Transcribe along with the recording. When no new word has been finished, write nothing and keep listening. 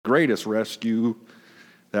greatest rescue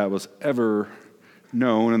that was ever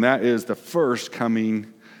known, and that is the first coming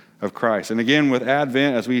of Christ. And again, with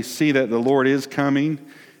Advent, as we see that the Lord is coming,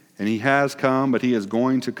 and he has come, but he is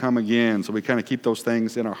going to come again. So we kind of keep those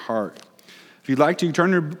things in our heart. If you'd like to,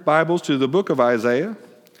 turn your Bibles to the book of Isaiah,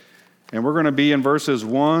 and we're going to be in verses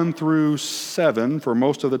 1 through 7 for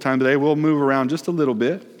most of the time today. We'll move around just a little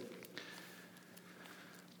bit.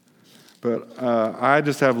 But I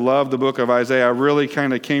just have loved the book of Isaiah. I really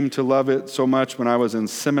kind of came to love it so much when I was in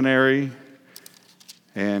seminary.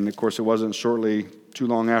 And, of course, it wasn't shortly too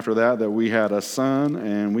long after that we had a son,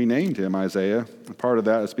 and we named him Isaiah. And part of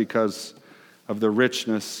that is because of the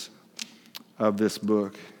richness of this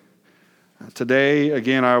book. Today,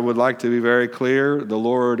 again, I would like to be very clear. The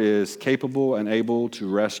Lord is capable and able to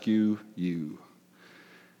rescue you.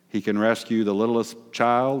 He can rescue the littlest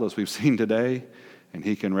child, as we've seen today, and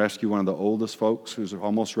he can rescue one of the oldest folks who's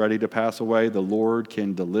almost ready to pass away. The Lord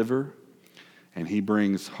can deliver, and he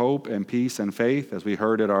brings hope and peace and faith, as we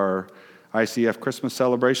heard at our ICF Christmas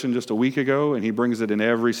celebration just a week ago, and he brings it in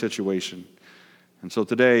every situation. And so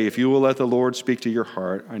today, if you will let the Lord speak to your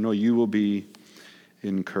heart, I know you will be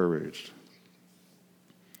encouraged.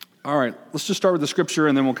 All right, let's just start with the scripture,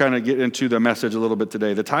 and then we'll kind of get into the message a little bit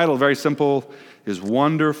today. The title, very simple, is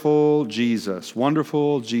Wonderful Jesus.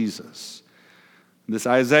 Wonderful Jesus. This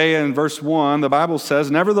Isaiah in verse 1, the Bible says,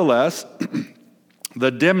 "Nevertheless,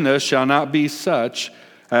 the dimness shall not be such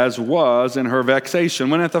as was in her vexation,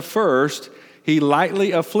 when at the first he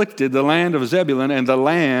lightly afflicted the land of Zebulun and the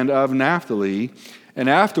land of Naphtali, and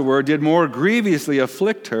afterward did more grievously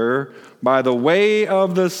afflict her by the way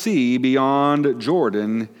of the sea beyond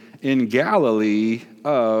Jordan in Galilee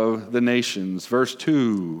of the nations." Verse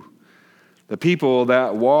 2, "The people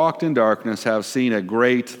that walked in darkness have seen a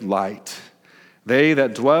great light. They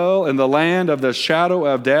that dwell in the land of the shadow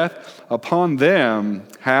of death, upon them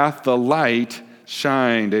hath the light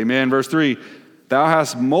shined." Amen. Verse 3, "Thou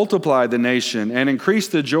hast multiplied the nation and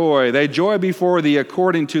increased the joy. They joy before thee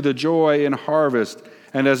according to the joy in harvest,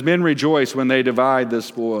 and as men rejoice when they divide the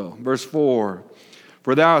spoil." Verse 4,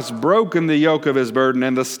 "For thou hast broken the yoke of his burden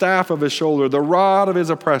and the staff of his shoulder, the rod of his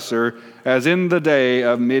oppressor, as in the day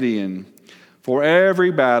of Midian. For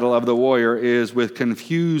every battle of the warrior is with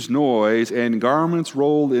confused noise and garments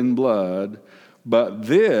rolled in blood, but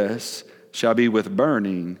this shall be with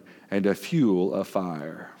burning and a fuel of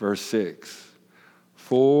fire." Verse 6,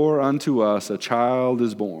 "For unto us a child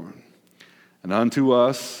is born, and unto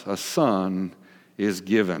us a son is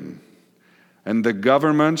given, and the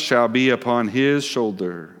government shall be upon his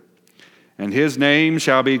shoulder. And his name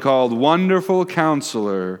shall be called Wonderful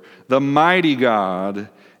Counselor, the Mighty God,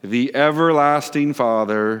 the Everlasting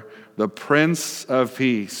Father, the Prince of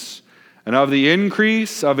Peace. And of the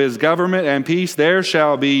increase of his government and peace there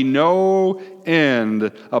shall be no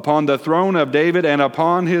end upon the throne of David and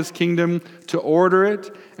upon his kingdom, to order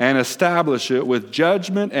it and establish it with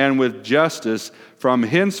judgment and with justice from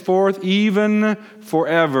henceforth even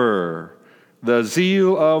forever. The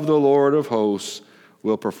zeal of the Lord of hosts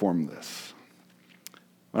will perform this."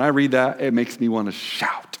 When I read that, it makes me want to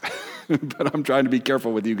shout. But I'm trying to be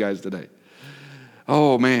careful with you guys today.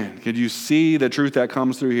 Oh man, could you see the truth that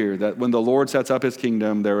comes through here? That when the Lord sets up his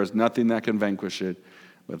kingdom, there is nothing that can vanquish it,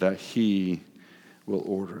 but that he will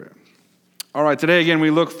order it. All right, today again, we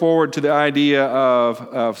look forward to the idea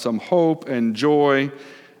of some hope and joy.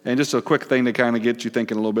 And just a quick thing to kind of get you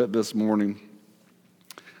thinking a little bit this morning.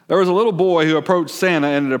 There was a little boy who approached Santa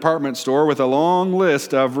in a department store with a long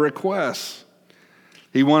list of requests.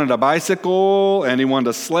 He wanted a bicycle, and he wanted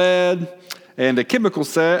a sled, and a chemical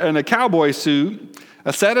set, and a cowboy suit,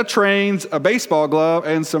 a set of trains, a baseball glove,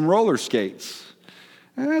 and some roller skates.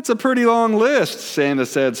 "That's a pretty long list," Santa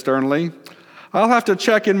said sternly. "I'll have to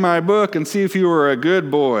check in my book and see if you were a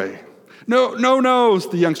good boy." No,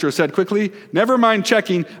 the youngster said quickly. "Never mind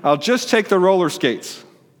checking. I'll just take the roller skates."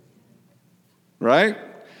 Right?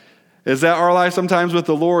 Is that our life sometimes with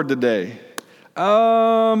the Lord today?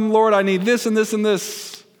 Lord, I need this and this and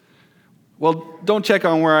this. Well, don't check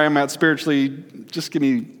on where I am at spiritually. Just give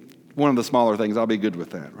me one of the smaller things. I'll be good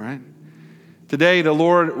with that, right? Today, the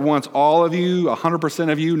Lord wants all of you, 100%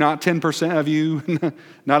 of you, not 10% of you,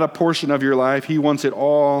 not a portion of your life. He wants it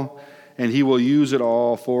all, and he will use it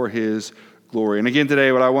all for his glory. And again,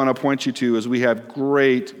 today, what I want to point you to is we have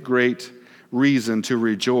great, great reason to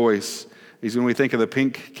rejoice. Because when we think of the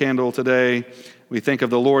pink candle today, we think of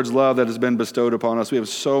the Lord's love that has been bestowed upon us. We have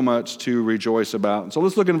so much to rejoice about. So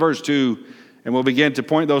let's look in verse 2, and we'll begin to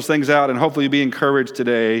point those things out and hopefully be encouraged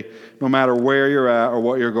today, no matter where you're at or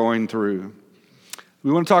what you're going through.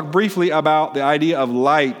 We want to talk briefly about the idea of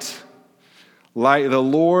light. Light. The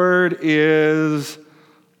Lord is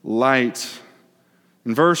light.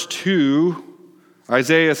 In verse 2,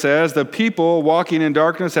 Isaiah says, the people walking in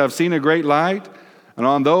darkness have seen a great light, and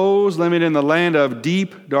on those living in the land of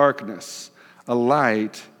deep darkness, a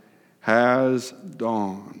light has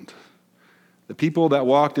dawned. The people that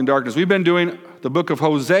walked in darkness. We've been doing the book of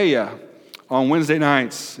Hosea on Wednesday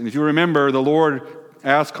nights. And if you remember, the Lord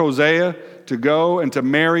asked Hosea to go and to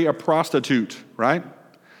marry a prostitute, right?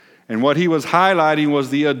 And what he was highlighting was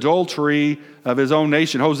the adultery of his own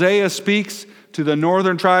nation. Hosea speaks to the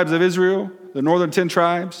northern tribes of Israel, the northern 10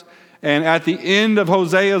 tribes. And at the end of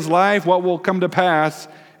Hosea's life, what will come to pass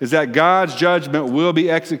is that God's judgment will be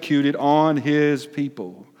executed on his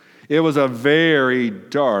people. It was a very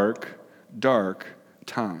dark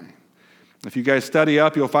time. If you guys study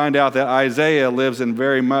up, you'll find out that Isaiah lives in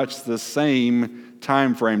very much the same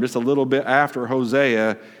time frame, just a little bit after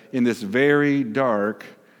Hosea, in this very dark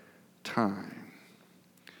time.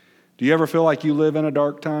 Do you ever feel like you live in a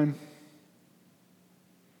dark time?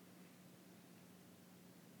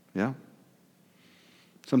 Yeah?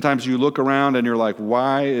 Sometimes you look around and you're like,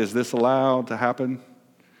 why is this allowed to happen?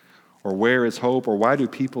 Or where is hope? Or why do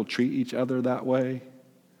people treat each other that way?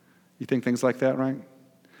 You think things like that, right?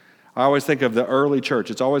 I always think of the early church.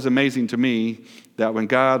 It's always amazing to me that when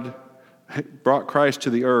God brought Christ to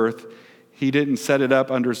the earth, he didn't set it up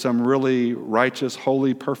under some really righteous,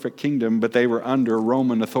 holy, perfect kingdom, but they were under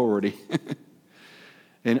Roman authority.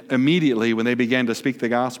 And immediately when they began to speak the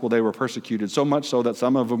gospel, they were persecuted, so much so that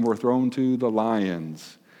some of them were thrown to the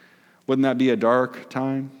lions. Wouldn't that be a dark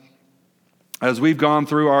time? As we've gone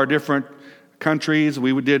through our different countries,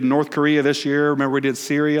 we did North Korea this year. Remember, we did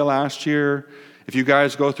Syria last year. If you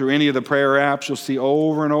guys go through any of the prayer apps, you'll see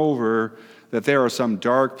over and over that there are some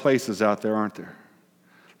dark places out there, aren't there?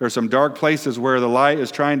 There are some dark places where the light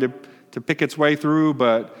is trying to pick its way through,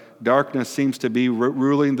 but darkness seems to be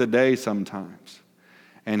ruling the day sometimes.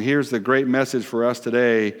 And here's the great message for us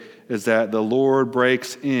today, is that the Lord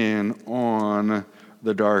breaks in on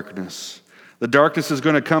the darkness. The darkness is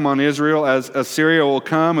going to come on Israel as Assyria will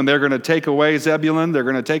come, and they're going to take away Zebulun, they're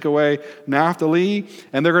going to take away Naphtali,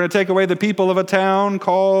 and they're going to take away the people of a town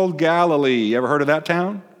called Galilee. You ever heard of that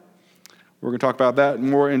town? We're going to talk about that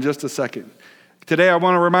more in just a second. Today I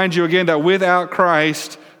want to remind you again that without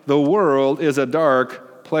Christ, the world is a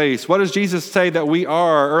dark place. What does Jesus say that we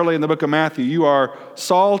are early in the book of Matthew? You are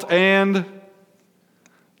salt and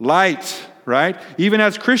light, right? Even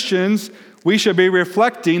as Christians, we should be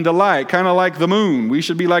reflecting the light, kind of like the moon. We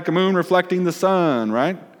should be like a moon reflecting the sun,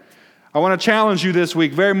 right? I want to challenge you this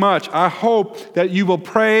week very much. I hope that you will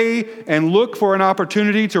pray and look for an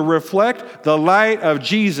opportunity to reflect the light of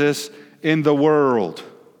Jesus in the world.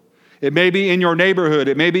 It may be in your neighborhood.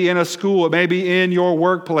 It may be in a school. It may be in your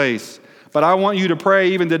workplace. But I want you to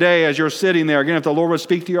pray even today as you're sitting there. Again, if the Lord would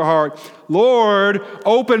speak to your heart, Lord,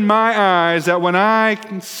 open my eyes that when I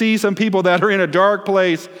see some people that are in a dark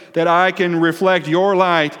place, that I can reflect your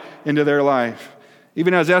light into their life.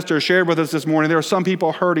 Even as Esther shared with us this morning, there are some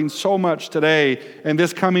people hurting so much today, and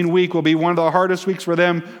this coming week will be one of the hardest weeks for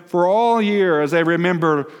them for all year as they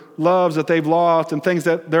remember loves that they've lost and things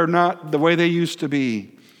that they're not the way they used to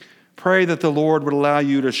be. Pray that the Lord would allow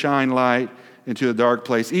you to shine light into a dark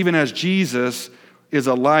place, even as Jesus is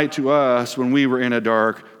a light to us when we were in a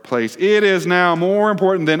dark place. It is now more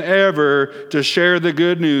important than ever to share the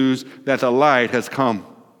good news that the light has come.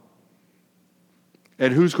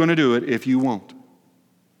 And who's going to do it if you won't?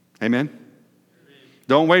 Amen?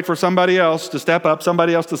 Don't wait for somebody else to step up,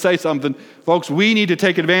 somebody else to say something. Folks, we need to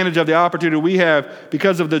take advantage of the opportunity we have.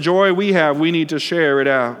 Because of the joy we have, we need to share it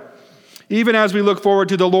out. Even as we look forward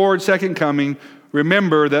to the Lord's second coming,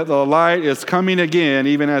 remember that the light is coming again,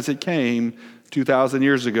 even as it came 2,000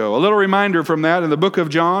 years ago. A little reminder from that in the book of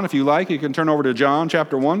John, if you like, you can turn over to John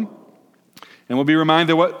chapter 1, and we'll be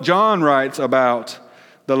reminded what John writes about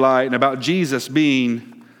the light and about Jesus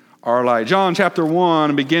being our light. John chapter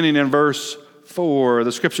 1, beginning in verse 4,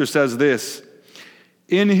 the scripture says this: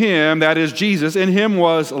 In him, that is Jesus, in him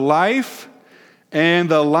was life, and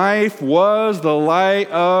the life was the light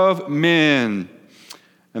of men.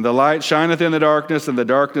 And the light shineth in the darkness, and the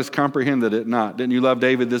darkness comprehended it not. Didn't you love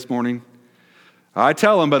David this morning? I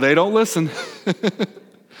tell them, but they don't listen.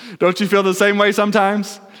 Don't you feel the same way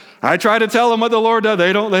sometimes? I try to tell them what the Lord does.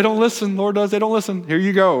 They don't listen. Lord does, they don't listen. Here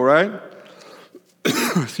you go, right?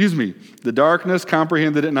 Excuse me. The darkness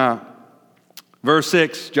comprehended it not. Verse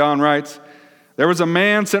 6, John writes, There was a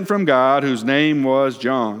man sent from God whose name was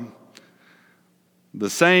John. The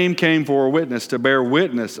same came for a witness, to bear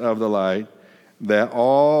witness of the light, that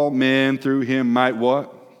all men through him might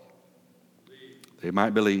what? They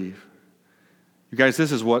might believe. You guys,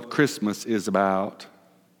 this is what Christmas is about.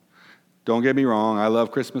 Don't get me wrong, I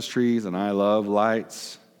love Christmas trees, and I love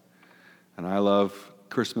lights, and I love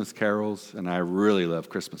Christmas carols, and I really love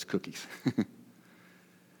Christmas cookies.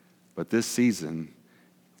 But this season,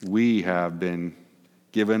 we have been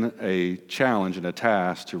given a challenge and a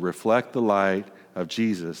task to reflect the light of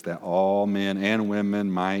Jesus, that all men and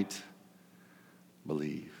women might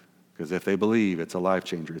believe. Because if they believe, it's a life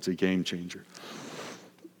changer. It's a game changer.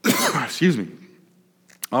 Excuse me.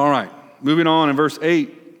 All right, moving on in verse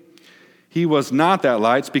 8. He was not that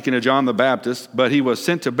light, speaking of John the Baptist, but he was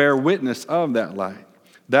sent to bear witness of that light.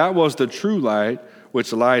 That was the true light,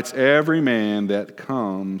 which lights every man that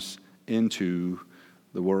comes into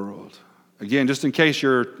the world. Again, just in case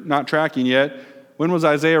you're not tracking yet, when was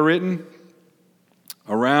Isaiah written?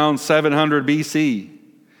 Around 700 BC.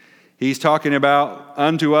 He's talking about,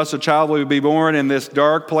 unto us a child will be born in this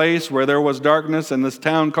dark place where there was darkness, in this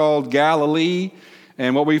town called Galilee.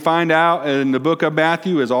 And what we find out in the book of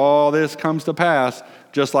Matthew is all this comes to pass,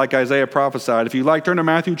 just like Isaiah prophesied. If you'd like, turn to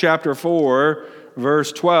Matthew chapter 4,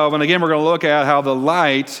 verse 12. And again, we're going to look at how the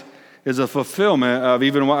light is a fulfillment of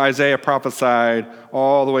even what Isaiah prophesied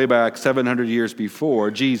all the way back 700 years before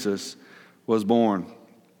Jesus was born.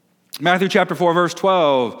 Matthew chapter 4, verse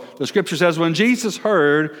 12, the scripture says, when Jesus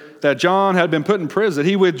heard that John had been put in prison,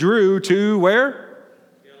 he withdrew to where?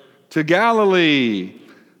 To Galilee.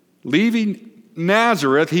 Leaving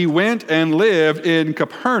Nazareth, he went and lived in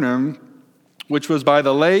Capernaum, which was by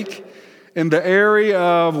the lake in the area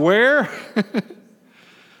of where?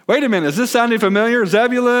 Wait a minute, is this sounding familiar?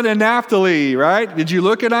 Zebulun and Naphtali, right? Did you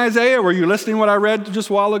look at Isaiah? Were you listening to what I read just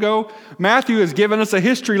a while ago? Matthew has given us a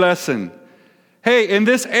history lesson. Hey, in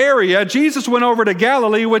this area, Jesus went over to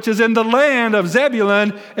Galilee, which is in the land of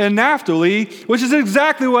Zebulun and Naphtali, which is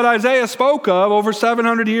exactly what Isaiah spoke of over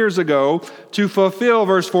 700 years ago to fulfill,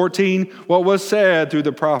 verse 14, what was said through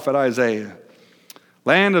the prophet Isaiah.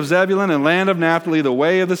 Land of Zebulun and land of Naphtali, the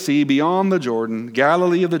way of the sea beyond the Jordan,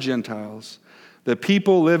 Galilee of the Gentiles. The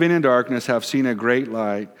people living in darkness have seen a great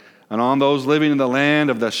light, and on those living in the land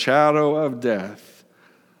of the shadow of death,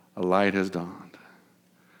 a light has dawned.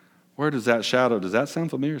 Where does that sound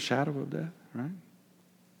familiar? Shadow of death, right?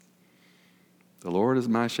 The Lord is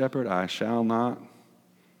my shepherd, I shall not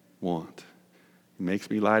want. He makes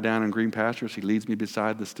me lie down in green pastures. He leads me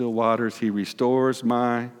beside the still waters. He restores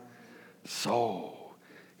my soul.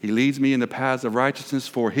 He leads me in the paths of righteousness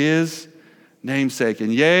for his name's sake.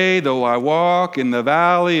 And yea, though I walk in the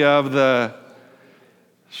valley of the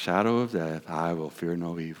shadow of death, I will fear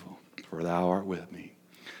no evil, for thou art with me.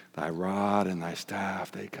 Thy rod and thy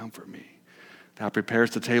staff, they comfort me. Thou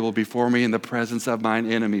preparest the table before me in the presence of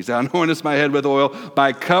mine enemies. Thou anointest my head with oil.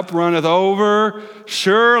 My cup runneth over.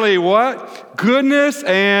 Surely what? Goodness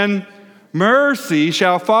and mercy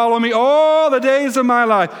shall follow me all the days of my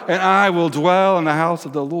life, and I will dwell in the house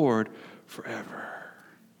of the Lord forever.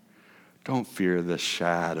 Don't fear the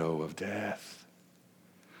shadow of death.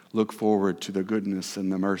 Look forward to the goodness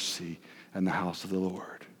and the mercy and the house of the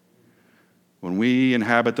Lord. When we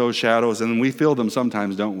inhabit those shadows, and we feel them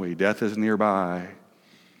sometimes, don't we? Death is nearby,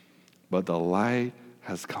 but the light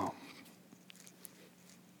has come.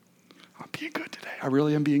 I'm being good today. I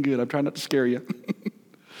really am being good. I'm trying not to scare you.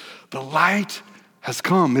 The light has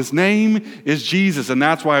come. His name is Jesus, and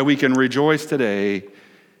that's why we can rejoice today,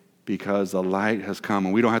 because the light has come,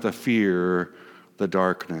 and we don't have to fear the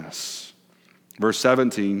darkness. Verse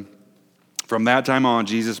 17, from that time on,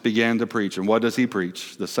 Jesus began to preach. And what does he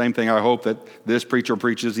preach? The same thing I hope that this preacher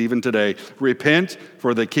preaches even today. Repent,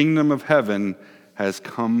 for the kingdom of heaven has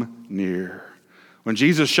come near. When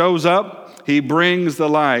Jesus shows up, he brings the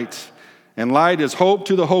light. And light is hope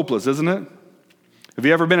to the hopeless, isn't it? Have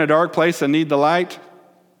you ever been in a dark place and need the light?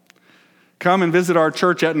 Come and visit our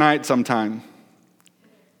church at night sometime.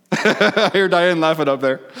 I hear Diane laughing up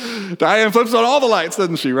there. Diane flips on all the lights,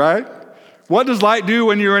 doesn't she, right? What does light do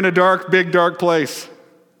when you're in a dark, big, dark place?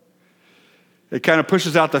 It kind of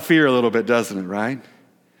pushes out the fear a little bit, doesn't it, right?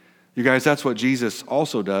 You guys, that's what Jesus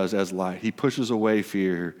also does as light. He pushes away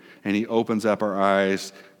fear, and he opens up our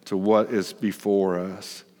eyes to what is before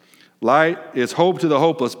us. Light is hope to the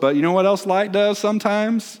hopeless, but you know what else light does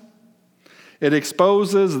sometimes? It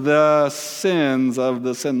exposes the sins of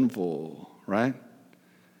the sinful, right?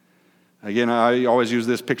 Again, I always use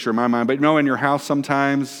this picture in my mind, but you know, in your house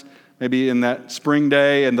sometimes, maybe in that spring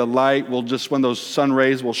day, and the light will just, when those sun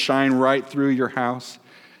rays will shine right through your house,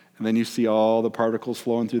 and then you see all the particles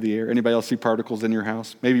flowing through the air. Anybody else see particles in your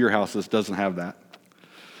house? Maybe your house just doesn't have that.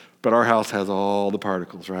 But our house has all the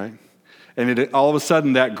particles, right? And all of a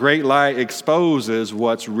sudden, that great light exposes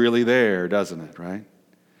what's really there, doesn't it, right?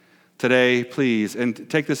 Today, please, and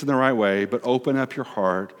take this in the right way, but open up your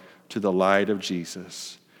heart to the light of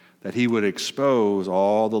Jesus. that he would expose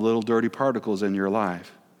all the little dirty particles in your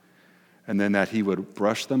life, and then that he would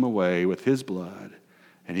brush them away with his blood,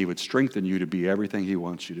 and he would strengthen you to be everything he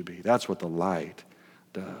wants you to be. That's what the light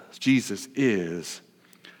does. Jesus is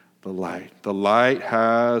the light. The light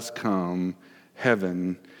has come.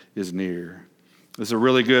 Heaven is near. This is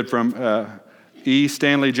really good from E.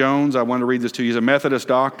 Stanley Jones. I want to read this to you. He's a Methodist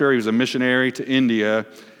doctor. He was a missionary to India,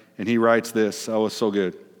 and he writes this. Oh, it's so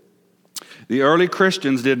good. The early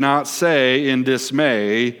Christians did not say in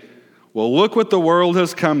dismay, well, look what the world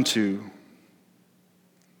has come to.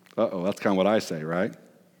 Uh-oh, that's kind of what I say, right?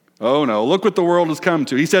 Oh no, look what the world has come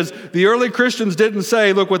to. He says, the early Christians didn't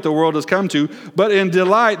say, look what the world has come to, but in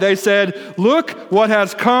delight they said, look what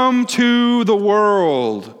has come to the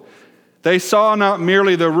world. They saw not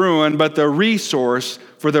merely the ruin, but the resource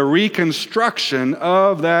for the reconstruction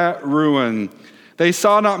of that ruin. They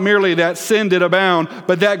saw not merely that sin did abound,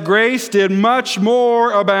 but that grace did much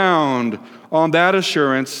more abound. On that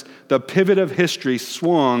assurance, the pivot of history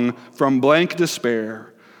swung from blank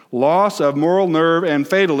despair, loss of moral nerve and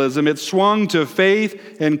fatalism. It swung to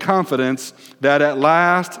faith and confidence that at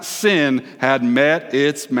last sin had met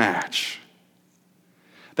its match.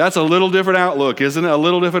 That's a little different outlook, isn't it? A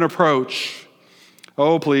little different approach.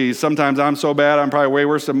 Oh, please, sometimes I'm so bad, I'm probably way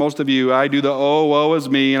worse than most of you. I do the woe is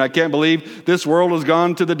me, and I can't believe this world has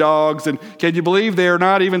gone to the dogs, and can you believe they're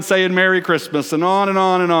not even saying Merry Christmas, and on and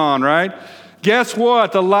on and on, right? Guess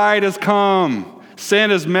what? The light has come. Sin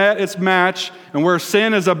has met its match, and where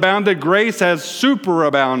sin has abounded, grace has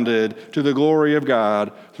superabounded to the glory of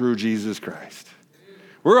God through Jesus Christ.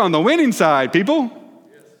 We're on the winning side, people.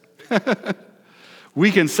 We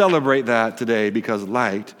can celebrate that today because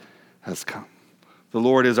light has come. The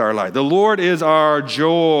Lord is our light. The Lord is our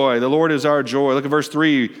joy. The Lord is our joy. Look at verse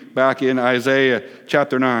 3 back in Isaiah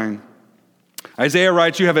chapter 9. Isaiah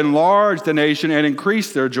writes, you have enlarged the nation and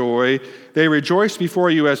increased their joy. They rejoice before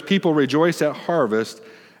you as people rejoice at harvest,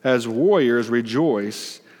 as warriors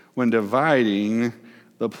rejoice when dividing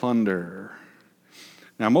the plunder.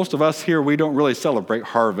 Now, most of us here, we don't really celebrate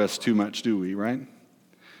harvest too much, do we, right?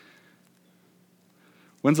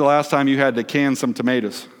 When's the last time you had to can some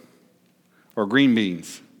tomatoes or green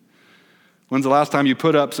beans? When's the last time you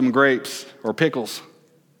put up some grapes or pickles?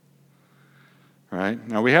 Right?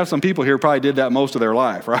 Now, we have some people here who probably did that most of their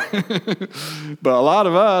life, right? But a lot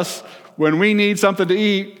of us, when we need something to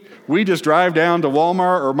eat, we just drive down to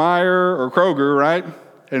Walmart or Meijer or Kroger, right?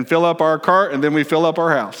 And fill up our cart, and then we fill up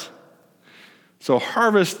our house. So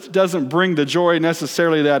harvest doesn't bring the joy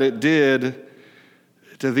necessarily that it did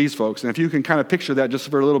to these folks. And if you can kind of picture that just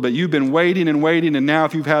for a little bit, you've been waiting, and now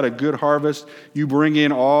if you've had a good harvest, you bring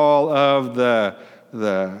in all of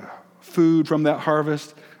the food from that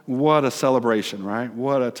harvest. What a celebration, right?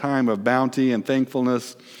 What a time of bounty and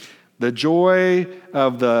thankfulness. The joy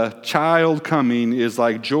of the child coming is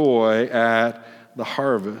like joy at the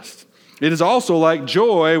harvest. It is also like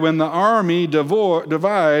joy when the army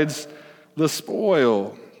divides the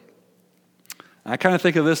spoil. I kind of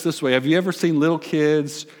think of this way. Have you ever seen little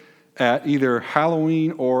kids at either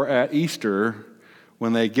Halloween or at Easter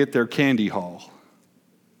when they get their candy haul?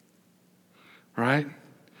 Right?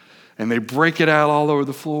 And they break it out all over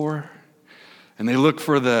the floor. And they look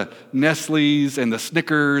for the Nestle's and the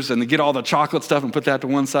Snickers, and they get all the chocolate stuff and put that to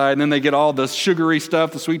one side. And then they get all the sugary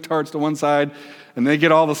stuff, the sweet tarts to one side. And they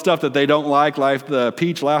get all the stuff that they don't like the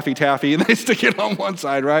peach Laffy Taffy, and they stick it on one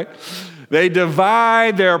side, right? They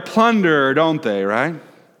divide their plunder, don't they, right?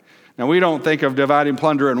 Now, we don't think of dividing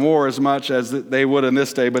plunder in war as much as they would in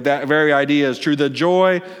this day, but that very idea is true. The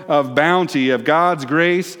joy of bounty, of God's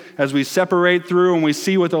grace, as we separate through and we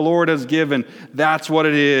see what the Lord has given, that's what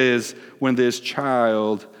it is when this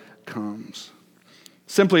child comes.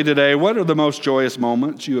 Simply today, what are the most joyous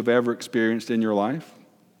moments you have ever experienced in your life?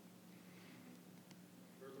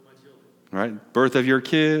 Birth of my children. Right? Birth of your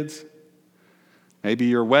kids. Maybe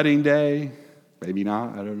your wedding day. Maybe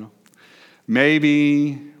not, I don't know.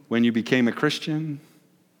 Maybe when you became a Christian,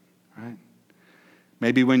 right?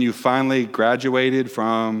 Maybe when you finally graduated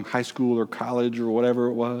from high school or college or whatever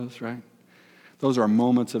it was, right? Those are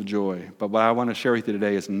moments of joy. But what I want to share with you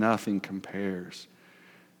today is nothing compares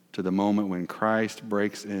to the moment when Christ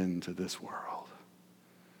breaks into this world.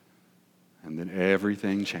 And then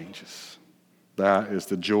everything changes. That is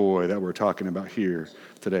the joy that we're talking about here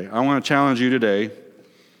today. I want to challenge you today,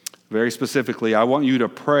 very specifically, I want you to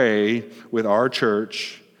pray with our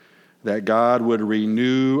church that God would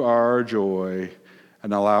renew our joy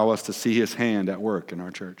and allow us to see his hand at work in our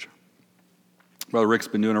church. Brother Rick's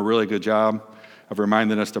been doing a really good job of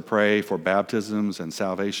reminding us to pray for baptisms and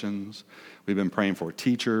salvations. We've been praying for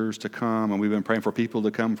teachers to come, and we've been praying for people to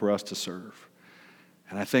come for us to serve.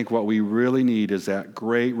 And I think what we really need is that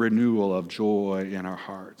great renewal of joy in our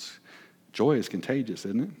hearts. Joy is contagious,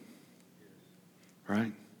 isn't it?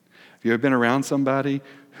 Right? Have you ever been around somebody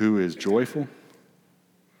who is joyful?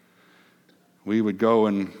 We would go,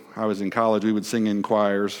 and I was in college, we would sing in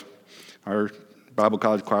choirs. Our Bible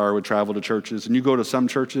college choir would travel to churches, and you go to some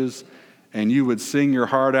churches, and you would sing your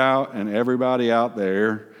heart out, and everybody out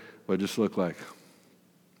there would just look like,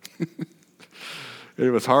 it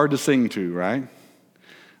was hard to sing to, right?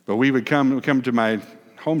 But we would come to my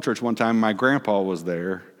home church one time. My grandpa was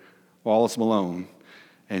there, Wallace Malone,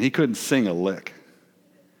 and he couldn't sing a lick.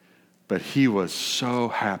 But he was so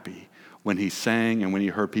happy when he sang and when he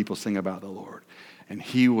heard people sing about the Lord. And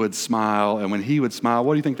he would smile, and when he would smile,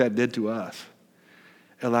 what do you think that did to us?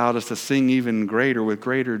 It allowed us to sing even greater with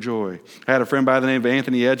greater joy. I had a friend by the name of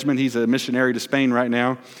Anthony Edgman. He's a missionary to Spain right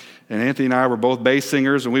now. And Anthony and I were both bass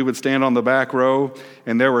singers, and we would stand on the back row,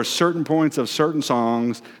 and there were certain points of certain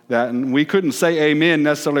songs that we couldn't say amen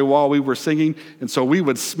necessarily while we were singing, and so we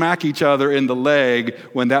would smack each other in the leg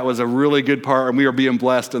when that was a really good part and we were being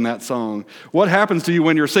blessed in that song. What happens to you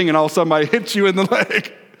when you're singing, all of a sudden somebody hits you in the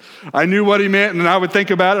leg? I knew what he meant, and I would think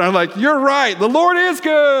about it, and I'm like, you're right, the Lord is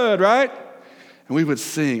good, right? And we would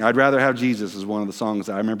sing. I'd Rather Have Jesus is one of the songs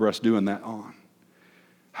that I remember us doing that on.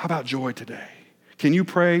 How about joy today? Can you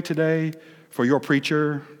pray today for your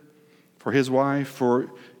preacher, for his wife,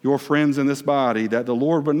 for your friends in this body, that the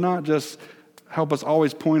Lord would not just help us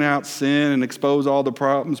always point out sin and expose all the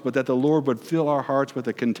problems, but that the Lord would fill our hearts with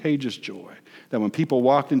a contagious joy, that when people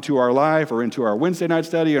walked into our life or into our Wednesday night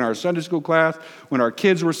study, in our Sunday school class, when our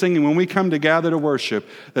kids were singing, when we come to gather to worship,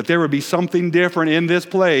 that there would be something different in this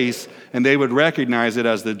place, and they would recognize it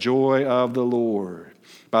as the joy of the Lord.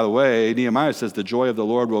 By the way, Nehemiah says the joy of the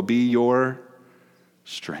Lord will be your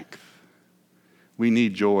strength. We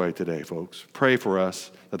need joy today, folks. Pray for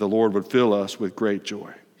us that the Lord would fill us with great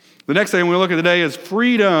joy. The next thing we look at today is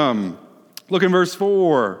freedom. Look in verse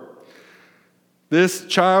 4. This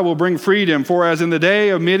child will bring freedom, for as in the day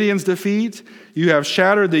of Midian's defeat, you have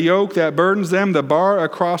shattered the yoke that burdens them, the bar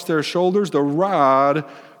across their shoulders, the rod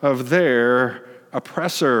of their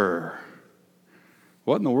oppressor.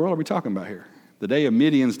 What in the world are we talking about here? The day of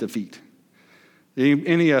Midian's defeat.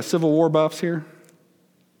 Any Civil War buffs here?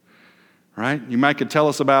 Right? You might could tell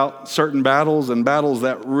us about certain battles and battles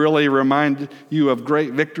that really remind you of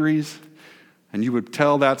great victories, and you would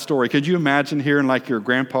tell that story. Could you imagine hearing like your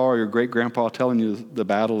grandpa or your great-grandpa telling you the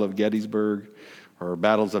Battle of Gettysburg or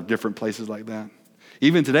battles of different places like that?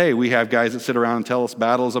 Even today, we have guys that sit around and tell us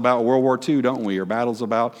battles about World War II, don't we? Or battles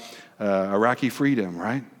about Iraqi freedom,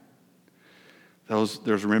 right?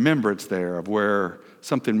 There's remembrance there of where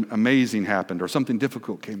something amazing happened or something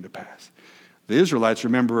difficult came to pass. The Israelites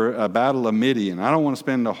remember a battle of Midian. I don't want to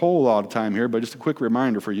spend a whole lot of time here, but just a quick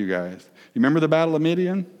reminder for you guys. You remember the battle of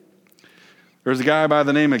Midian? There's a guy by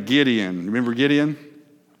the name of Gideon. Remember Gideon?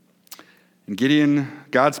 And Gideon,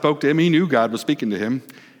 God spoke to him. He knew God was speaking to him,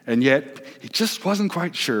 and yet he just wasn't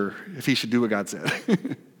quite sure if he should do what God said.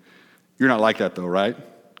 You're not like that though, right?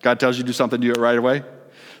 God tells you to do something, do it right away.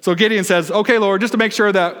 So Gideon says, okay, Lord, just to make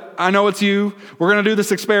sure that I know it's you, we're going to do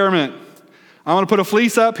this experiment. I'm going to put a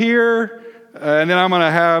fleece up here, and then I'm going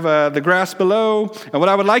to have the grass below. And what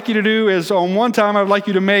I would like you to do is on one time, I would like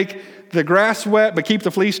you to make the grass wet, but keep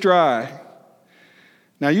the fleece dry.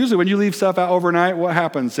 Now, usually when you leave stuff out overnight, what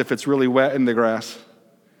happens if it's really wet in the grass?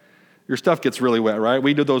 Your stuff gets really wet, right?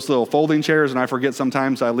 We do those little folding chairs, and I forget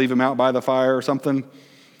sometimes I leave them out by the fire or something.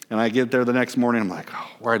 And I get there the next morning, I'm like,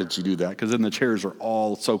 oh, why did you do that? Because then the chairs are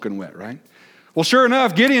all soaking wet, right? Well, sure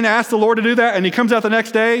enough, Gideon asked the Lord to do that, and he comes out the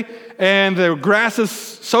next day, and the grass is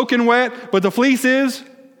soaking wet, but the fleece is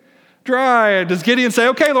dry. Does Gideon say,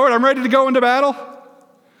 okay, Lord, I'm ready to go into battle?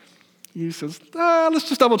 He says, let's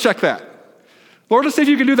just double check that. Lord, let's see if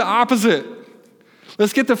you can do the opposite.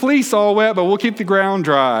 Let's get the fleece all wet, but we'll keep the ground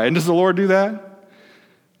dry. And does the Lord do that?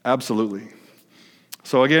 Absolutely.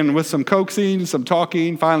 So again, with some coaxing, some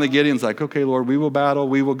talking, finally Gideon's like, okay, Lord, we will battle,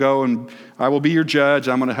 we will go, and I will be your judge.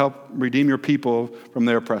 I'm going to help redeem your people from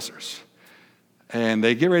their oppressors. And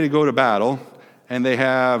they get ready to go to battle, and they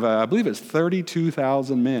have, I believe it's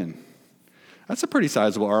 32,000 men. That's a pretty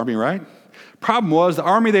sizable army, right? Problem was, the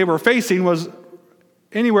army they were facing was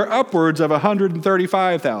anywhere upwards of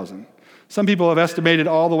 135,000. Some people have estimated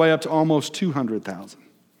all the way up to almost 200,000.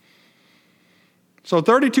 So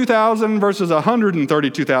 32,000 versus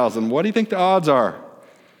 132,000. What do you think the odds are?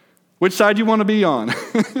 Which side do you want to be on,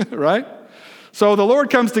 right? So the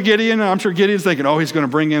Lord comes to Gideon, and I'm sure Gideon's thinking, oh, he's going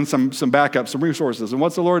to bring in some backup, some resources. And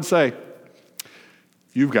what's the Lord say?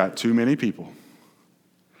 You've got too many people.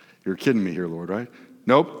 You're kidding me here, Lord, right?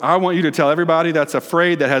 Nope, I want you to tell everybody that's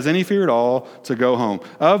afraid, that has any fear at all, to go home.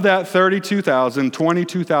 Of that 32,000,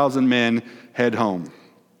 22,000 men head home.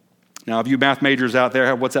 Now, if you math majors out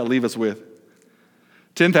there, what's that leave us with?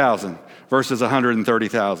 10,000 versus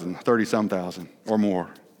 130,000, 30-some thousand or more.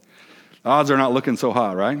 The odds are not looking so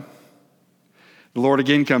hot, right? The Lord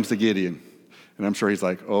again comes to Gideon, and I'm sure he's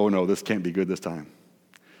like, oh no, this can't be good this time.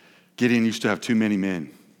 Gideon used to have too many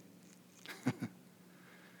men.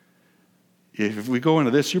 If we go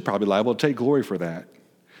into this, you're probably liable to take glory for that.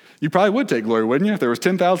 You probably would take glory, wouldn't you? If there was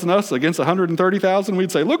 10,000 us against 130,000,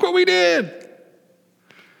 we'd say, look what we did.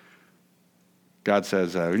 God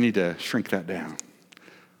says, we need to shrink that down.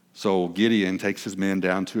 So Gideon takes his men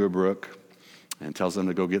down to a brook and tells them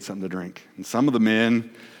to go get something to drink. And some of the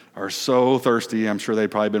men are so thirsty, I'm sure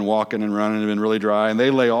they've probably been walking and running and been really dry, and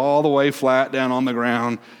they lay all the way flat down on the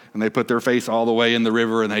ground, and they put their face all the way in the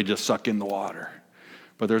river, and they just suck in the water.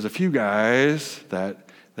 But there's a few guys that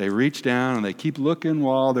they reach down and they keep looking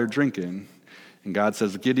while they're drinking. And God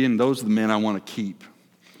says, Gideon, those are the men I want to keep.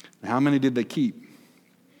 And how many did they keep?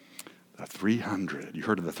 The 300. You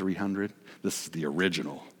heard of the 300? This is the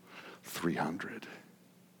original 300.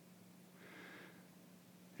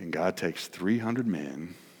 And God takes 300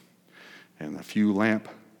 men and a few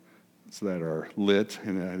lamps that are lit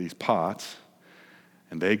in these pots,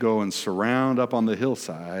 and they go and surround up on the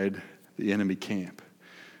hillside the enemy camp.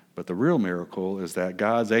 But the real miracle is that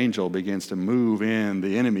God's angel begins to move in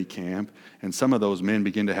the enemy camp, and some of those men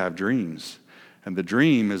begin to have dreams. And the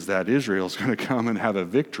dream is that Israel's going to come and have a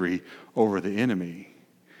victory over the enemy.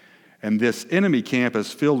 And this enemy camp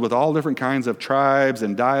is filled with all different kinds of tribes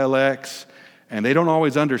and dialects, and they don't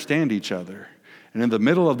always understand each other. And in the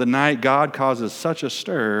middle of the night, God causes such a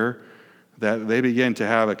stir that they begin to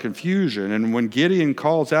have a confusion. And when Gideon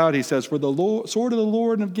calls out, he says, for the sword of the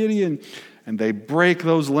Lord and of Gideon. And they break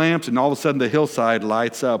those lamps, and all of a sudden the hillside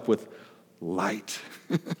lights up with light.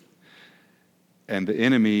 And the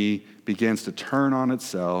enemy begins to turn on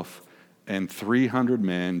itself, and 300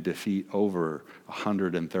 men defeat over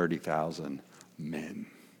 130,000 men.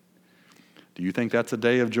 Do you think that's a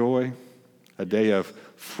day of joy? A day of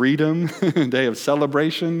freedom? A day of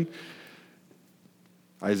celebration?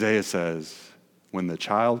 Isaiah says, when the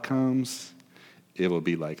child comes, it will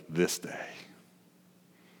be like this day.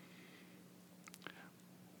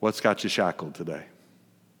 What's got you shackled today?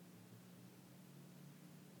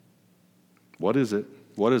 What is it?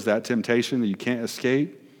 What is that temptation that you can't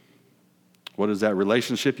escape? What is that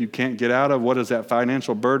relationship you can't get out of? What is that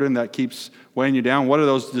financial burden that keeps weighing you down? What are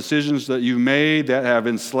those decisions that you've made that have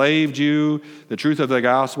enslaved you? The truth of the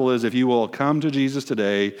gospel is if you will come to Jesus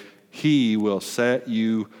today, he will set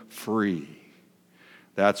you free.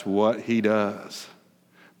 That's what he does.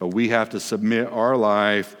 But we have to submit our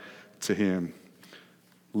life to him.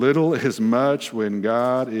 Little is much when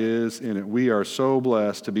God is in it. We are so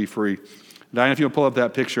blessed to be free. Diane, if you'll pull up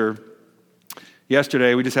that picture.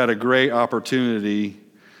 Yesterday, we just had a great opportunity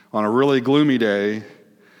on a really gloomy day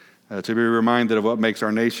to be reminded of what makes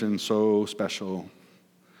our nation so special.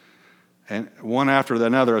 And one after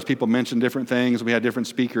another, as people mentioned different things, we had different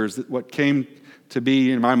speakers. What came to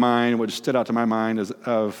be in my mind, what stood out to my mind is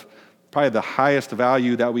of probably the highest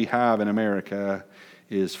value that we have in America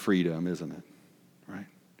is freedom, isn't it? Right?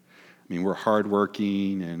 I mean, we're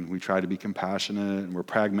hardworking and we try to be compassionate and we're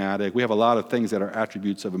pragmatic. We have a lot of things that are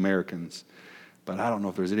attributes of Americans. But I don't know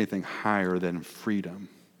if there's anything higher than freedom.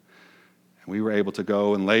 And we were able to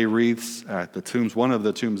go and lay wreaths at the tombs. One of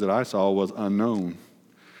the tombs that I saw was unknown.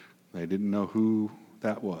 They didn't know who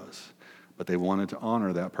that was. But they wanted to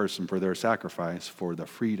honor that person for their sacrifice for the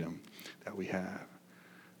freedom that we have.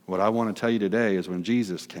 What I want to tell you today is when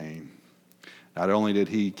Jesus came, not only did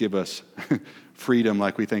he give us freedom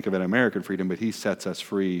like we think of it, American freedom, but he sets us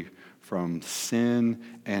free from sin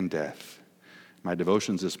and death. My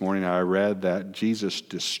devotions this morning, I read that Jesus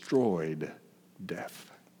destroyed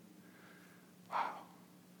death. Wow.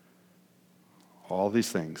 All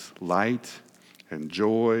these things, light and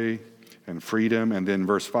joy and freedom, and then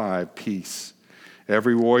verse 5, peace.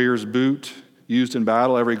 Every warrior's boot used in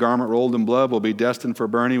battle, every garment rolled in blood will be destined for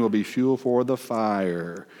burning, will be fuel for the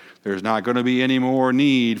fire. There's not going to be any more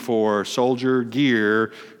need for soldier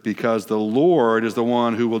gear because the Lord is the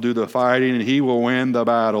one who will do the fighting and he will win the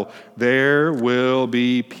battle. There will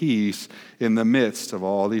be peace in the midst of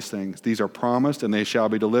all these things. These are promised and they shall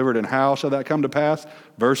be delivered. And how shall that come to pass?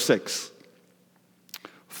 Verse 6.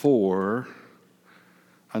 For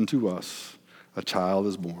unto us a child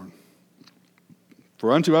is born.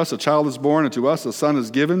 For unto us a child is born, and to us a son is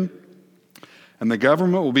given. And the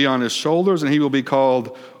government will be on his shoulders, and he will be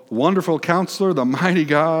called Wonderful Counselor, the Mighty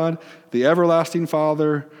God, the Everlasting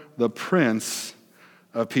Father, the Prince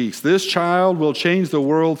of peace. This child will change the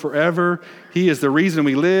world forever. He is the reason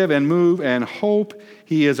we live and move and hope.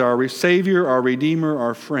 He is our Savior, our Redeemer,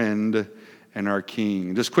 our friend, and our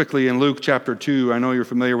King. Just quickly in Luke chapter 2, I know you're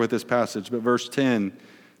familiar with this passage, but verse 10,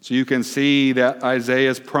 so you can see that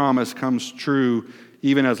Isaiah's promise comes true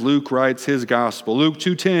even as Luke writes his gospel. Luke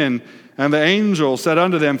 2:10, and the angel said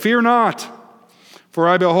unto them, Fear not, for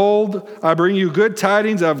I behold, I bring you good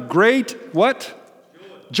tidings of great, what?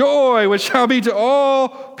 Joy, which shall be to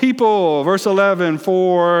all people. Verse 11,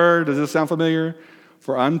 for, does this sound familiar?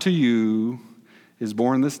 For unto you is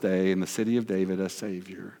born this day in the city of David a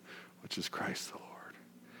Savior, which is Christ the Lord.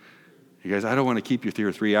 You guys, I don't want to keep you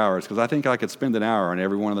here 3 hours because I think I could spend an hour on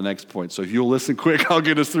every one of the next points. So if you'll listen quick, I'll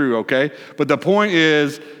get us through, okay? But the point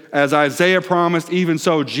is, as Isaiah promised, even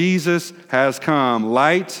so Jesus has come.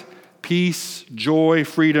 Light, peace, joy,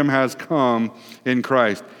 freedom has come in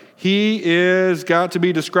Christ. He is got to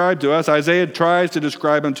be described to us. Isaiah tries to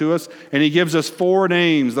describe him to us, and he gives us 4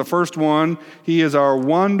 names. The first one, he is our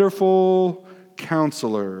wonderful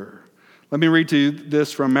counselor. Let me read to you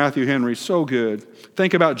this from Matthew Henry. So good.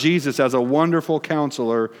 Think about Jesus as a wonderful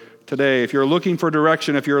counselor today. If you're looking for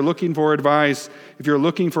direction, if you're looking for advice, if you're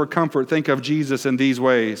looking for comfort, think of Jesus in these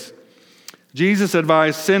ways. Jesus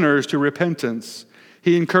advised sinners to repentance.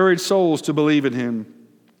 He encouraged souls to believe in him.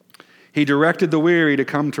 He directed the weary to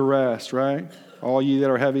come to rest, right? All ye that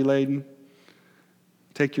are heavy laden,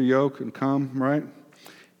 take your yoke and come, right?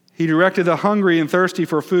 He directed the hungry and thirsty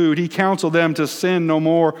for food. He counseled them to sin no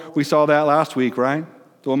more. We saw that last week, right?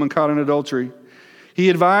 The woman caught in adultery. He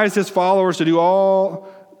advised his followers to do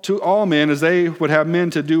to all men as they would have men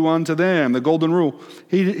to do unto them, the golden rule.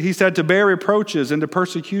 He said to bear reproaches and to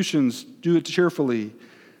persecutions, do it cheerfully.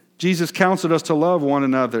 Jesus counseled us to love one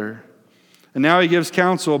another. And now he gives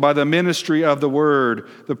counsel by the ministry of the word,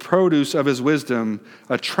 the produce of his wisdom,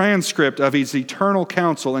 a transcript of his eternal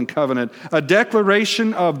counsel and covenant, a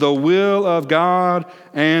declaration of the will of God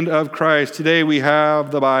and of Christ. Today we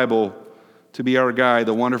have the Bible to be our guide.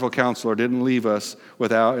 The wonderful counselor didn't leave us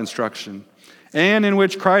without instruction. And in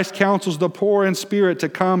which Christ counsels the poor in spirit to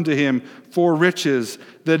come to him for riches,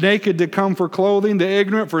 the naked to come for clothing, the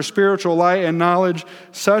ignorant for spiritual light and knowledge,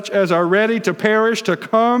 such as are ready to perish to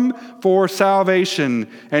come for salvation.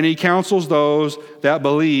 And he counsels those that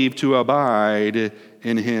believe to abide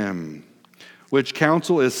in him. Which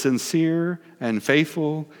counsel is sincere and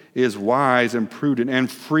faithful, is wise and prudent and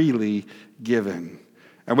freely given.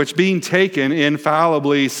 And which being taken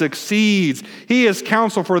infallibly succeeds. He is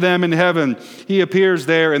counsel for them in heaven. He appears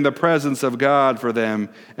there in the presence of God for them,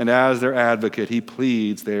 and as their advocate, he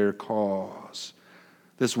pleads their cause.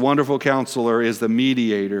 This wonderful counselor is the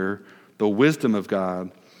mediator, the wisdom of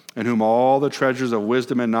God, in whom all the treasures of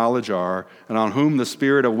wisdom and knowledge are, and on whom the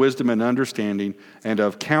spirit of wisdom and understanding and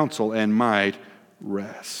of counsel and might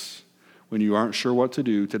rests. When you aren't sure what to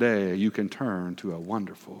do today, you can turn to a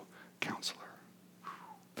wonderful counselor.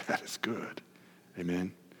 That is good.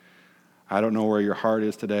 Amen. I don't know where your heart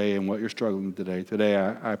is today and what you're struggling today. Today,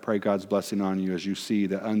 I pray God's blessing on you as you see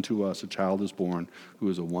that unto us a child is born who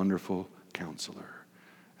is a wonderful counselor.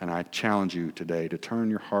 And I challenge you today to turn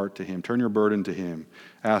your heart to him, turn your burden to him,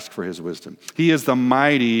 ask for his wisdom. He is the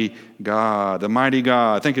mighty God, the mighty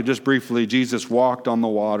God. Think of just briefly, Jesus walked on the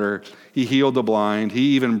water. He healed the blind.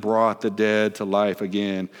 He even brought the dead to life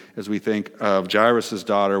again. As we think of Jairus'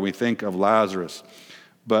 daughter, we think of Lazarus.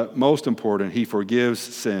 But most important, he forgives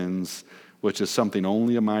sins, which is something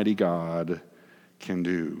only a mighty God can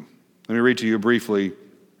do. Let me read to you briefly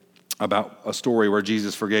about a story where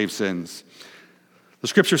Jesus forgave sins. The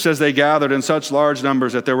scripture says they gathered in such large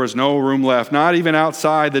numbers that there was no room left, not even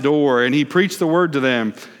outside the door. And he preached the word to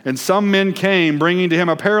them. And some men came, bringing to him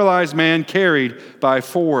a paralyzed man carried by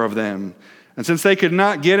 4 of them. And since they could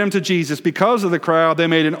not get him to Jesus because of the crowd, they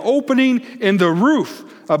made an opening in the roof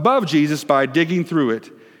above Jesus by digging through it,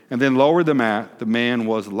 and then lowered the mat the man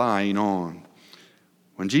was lying on.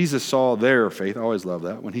 When Jesus saw their faith, I always love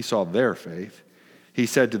that, when he saw their faith, he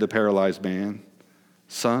said to the paralyzed man,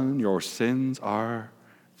 Son, your sins are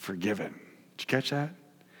forgiven. Did you catch that?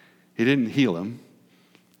 He didn't heal him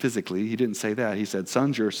physically. He didn't say that. He said,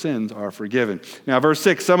 Sons, your sins are forgiven. Now, verse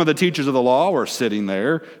 6, some of the teachers of the law were sitting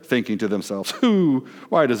there thinking to themselves,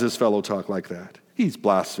 why does this fellow talk like that? He's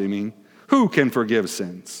blaspheming. Who can forgive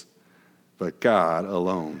sins? But God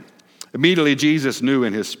alone. Immediately Jesus knew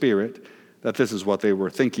in his spirit that this is what they were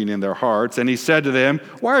thinking in their hearts. And he said to them,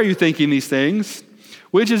 why are you thinking these things?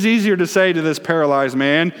 Which is easier to say to this paralyzed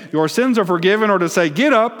man, your sins are forgiven, or to say,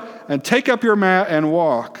 get up and take up your mat and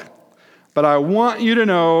walk? But I want you to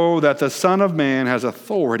know that the Son of Man has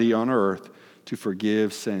authority on earth to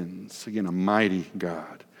forgive sins. Again, a mighty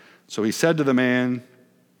God. So he said to the man,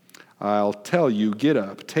 I'll tell you, get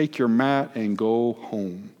up, take your mat, and go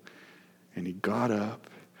home. And he got up,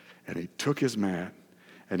 and he took his mat,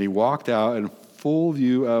 and he walked out in full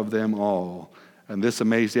view of them all. And this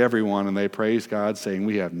amazed everyone, and they praised God, saying,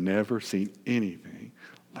 we have never seen anything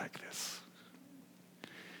like this.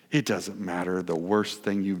 It doesn't matter the worst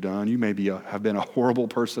thing you've done. You maybe have been a horrible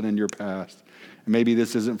person in your past. And maybe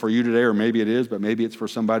this isn't for you today, or maybe it is, but maybe it's for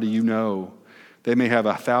somebody you know. They may have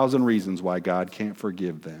 1,000 reasons why God can't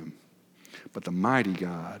forgive them. But the mighty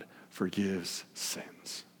God forgives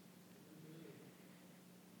sins.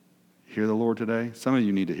 Hear the Lord today? Some of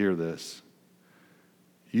you need to hear this.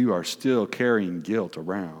 You are still carrying guilt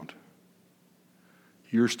around.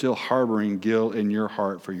 You're still harboring guilt in your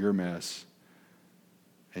heart for your mess.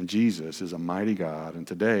 And Jesus is a mighty God. And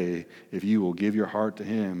today, if you will give your heart to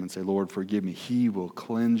him and say, Lord, forgive me, he will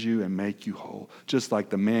cleanse you and make you whole. Just like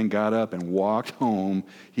the man got up and walked home,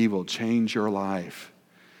 he will change your life.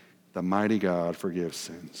 The mighty God forgives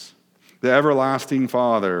sins. The everlasting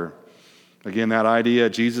Father. Again, that idea,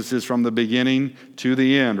 Jesus is from the beginning to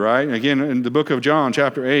the end, right? Again, in the book of John,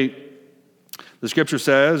 chapter 8, the scripture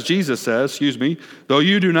says, Jesus says, though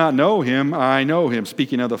you do not know him, I know him,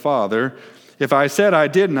 speaking of the Father. If I said I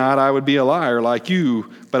did not, I would be a liar like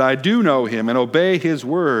you, but I do know him and obey his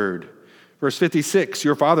word. Verse 56,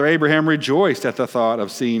 your father Abraham rejoiced at the thought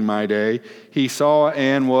of seeing my day. He saw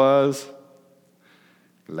and was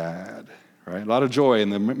glad. Right? A lot of joy in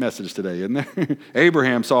the message today, isn't there?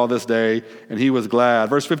 Abraham saw this day and he was glad.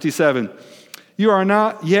 Verse 57, you are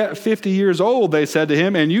not yet 50 years old, they said to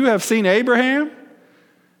him, and you have seen Abraham?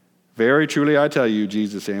 Very truly I tell you,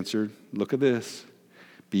 Jesus answered, look at this.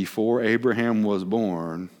 Before Abraham was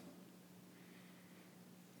born,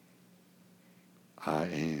 I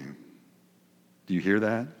am. Do you hear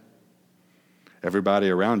that? Everybody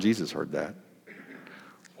around Jesus heard that.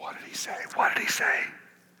 What did he say? What did he say?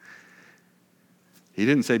 He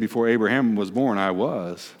didn't say before Abraham was born, I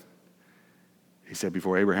was. He said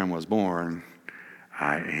before Abraham was born,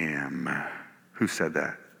 I am. Who said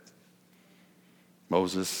that?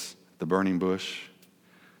 Moses, the burning bush.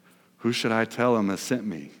 Who should I tell him that sent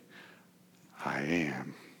me? I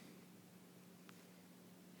am.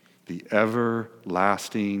 The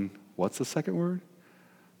everlasting, what's the second word?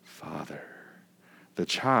 Father. The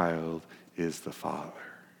child is the Father.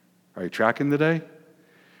 Are you tracking today?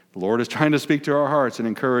 The Lord is trying to speak to our hearts and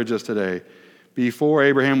encourage us today. Before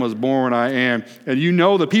Abraham was born, I am. And you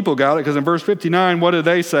know the people got it, because in verse 59, what did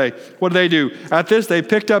they say? What did they do? At this, they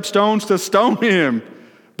picked up stones to stone him.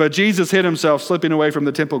 But Jesus hid himself, slipping away from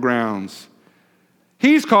the temple grounds.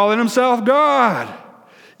 He's calling himself God.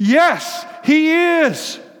 Yes, he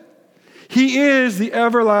is. He is the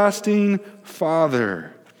everlasting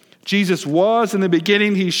Father. Jesus was in the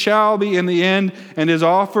beginning, he shall be in the end, and his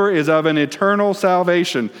offer is of an eternal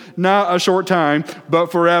salvation. Not a short time,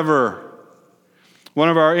 but forever. One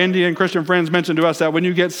of our Indian Christian friends mentioned to us that when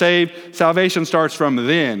you get saved, salvation starts from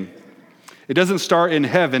then. It doesn't start in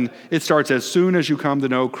heaven. It starts as soon as you come to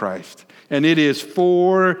know Christ. And it is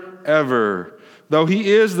forever. Though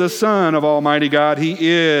he is the Son of Almighty God, he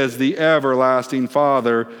is the everlasting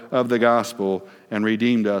Father of the gospel and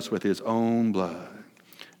redeemed us with his own blood.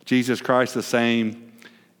 Jesus Christ the same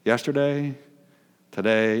yesterday,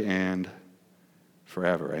 today, and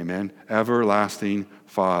forever. Amen. Everlasting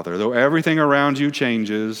Father. Though everything around you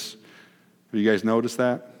changes, have you guys noticed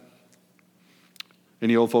that?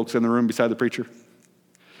 Any old folks in the room beside the preacher?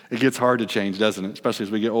 It gets hard to change, doesn't it? Especially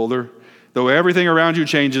as we get older. Though everything around you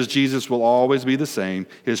changes, Jesus will always be the same.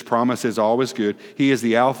 His promise is always good. He is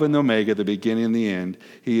the Alpha and the Omega, the beginning and the end.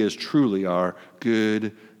 He is truly our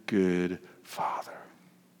good, good Father.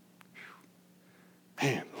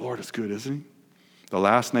 Man, the Lord is good, isn't he? The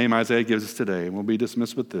last name Isaiah gives us today, and we'll be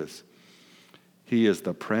dismissed with this. He is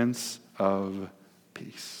the Prince of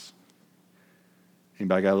Peace.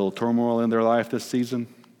 Anybody got a little turmoil in their life this season?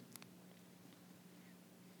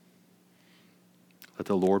 Let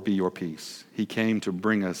the Lord be your peace. He came to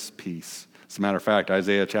bring us peace. As a matter of fact,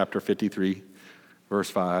 Isaiah chapter 53, verse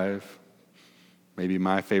 5, maybe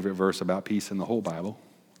my favorite verse about peace in the whole Bible.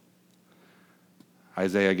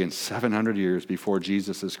 Isaiah, again, 700 years before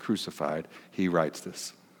Jesus is crucified, he writes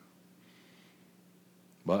this.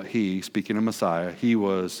 But he, speaking of Messiah, he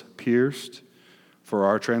was pierced for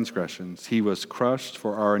our transgressions. He was crushed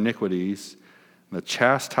for our iniquities. The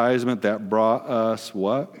chastisement that brought us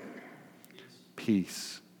what?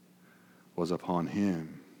 Peace was upon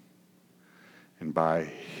him. And by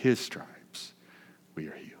his stripes we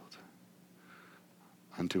are healed.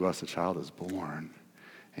 Unto us a child is born,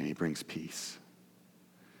 and he brings peace.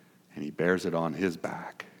 And he bears it on his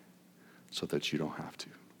back so that you don't have to.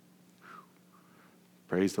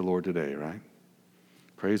 Praise the Lord today, right?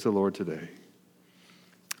 Praise the Lord today.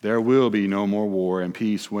 There will be no more war and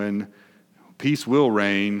peace when peace will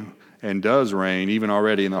reign and does reign even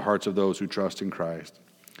already in the hearts of those who trust in Christ.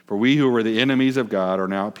 For we who were the enemies of God are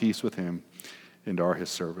now at peace with him and are his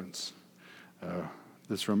servants.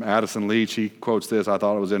 This is from Addison Leach. He quotes this. I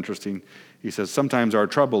thought it was interesting. He says, sometimes our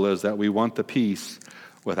trouble is that we want the peace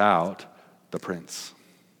without the prince.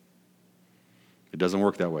 It doesn't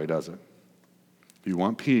work that way, does it? If you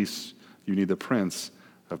want peace, you need the Prince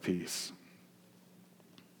of Peace.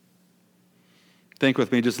 Think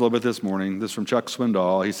with me just a little bit this morning. This is from Chuck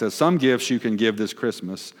Swindoll. He says, some gifts you can give this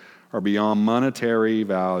Christmas are beyond monetary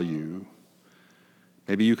value.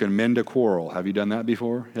 Maybe you can mend a quarrel. Have you done that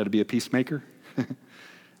before? You had to be a peacemaker?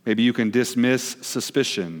 Maybe you can dismiss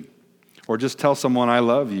suspicion or just tell someone, I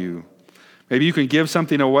love you. Maybe you can give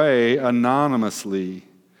something away anonymously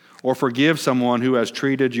or forgive someone who has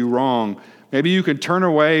treated you wrong. Maybe you can turn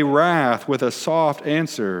away wrath with a soft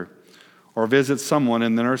answer or visit someone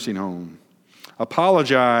in the nursing home.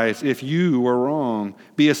 Apologize if you were wrong.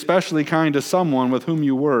 Be especially kind to someone with whom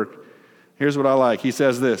you work. Here's what I like. He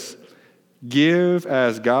says this, give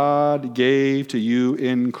as God gave to you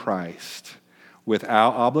in Christ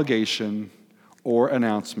without obligation or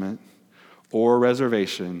announcement or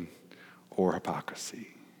reservation or hypocrisy.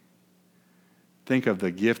 Think of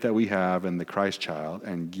the gift that we have in the Christ child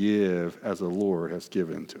and give as the Lord has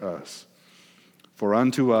given to us. For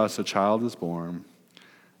unto us a child is born,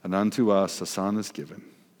 and unto us a son is given,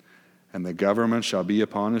 and the government shall be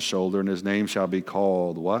upon his shoulder, and his name shall be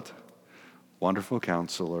called what? Wonderful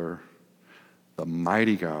Counselor, the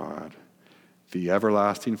Mighty God, the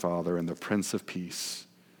Everlasting Father, and the Prince of Peace.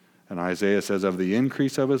 And Isaiah says, of the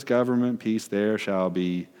increase of his government, peace, there shall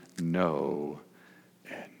be no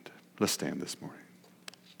end. Let's stand this morning.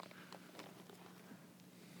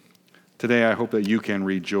 Today, I hope that you can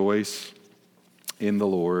rejoice in the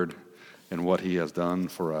Lord and what he has done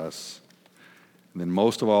for us. And then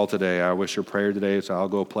most of all today, I wish your prayer today, so I'll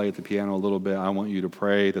go play at the piano a little bit. I want you to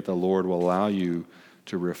pray that the Lord will allow you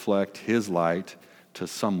to reflect his light to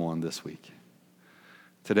someone this week.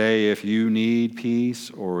 Today, if you need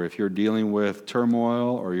peace, or if you're dealing with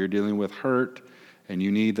turmoil, or you're dealing with hurt, and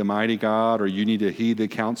you need the mighty God, or you need to heed the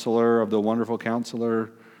counselor of the wonderful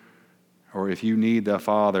counselor, or if you need the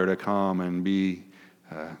Father to come and be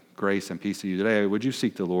grace and peace to you today, would you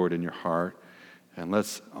seek the Lord in your heart? And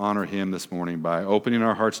let's honor him this morning by opening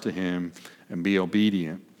our hearts to him and be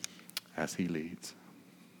obedient as he leads.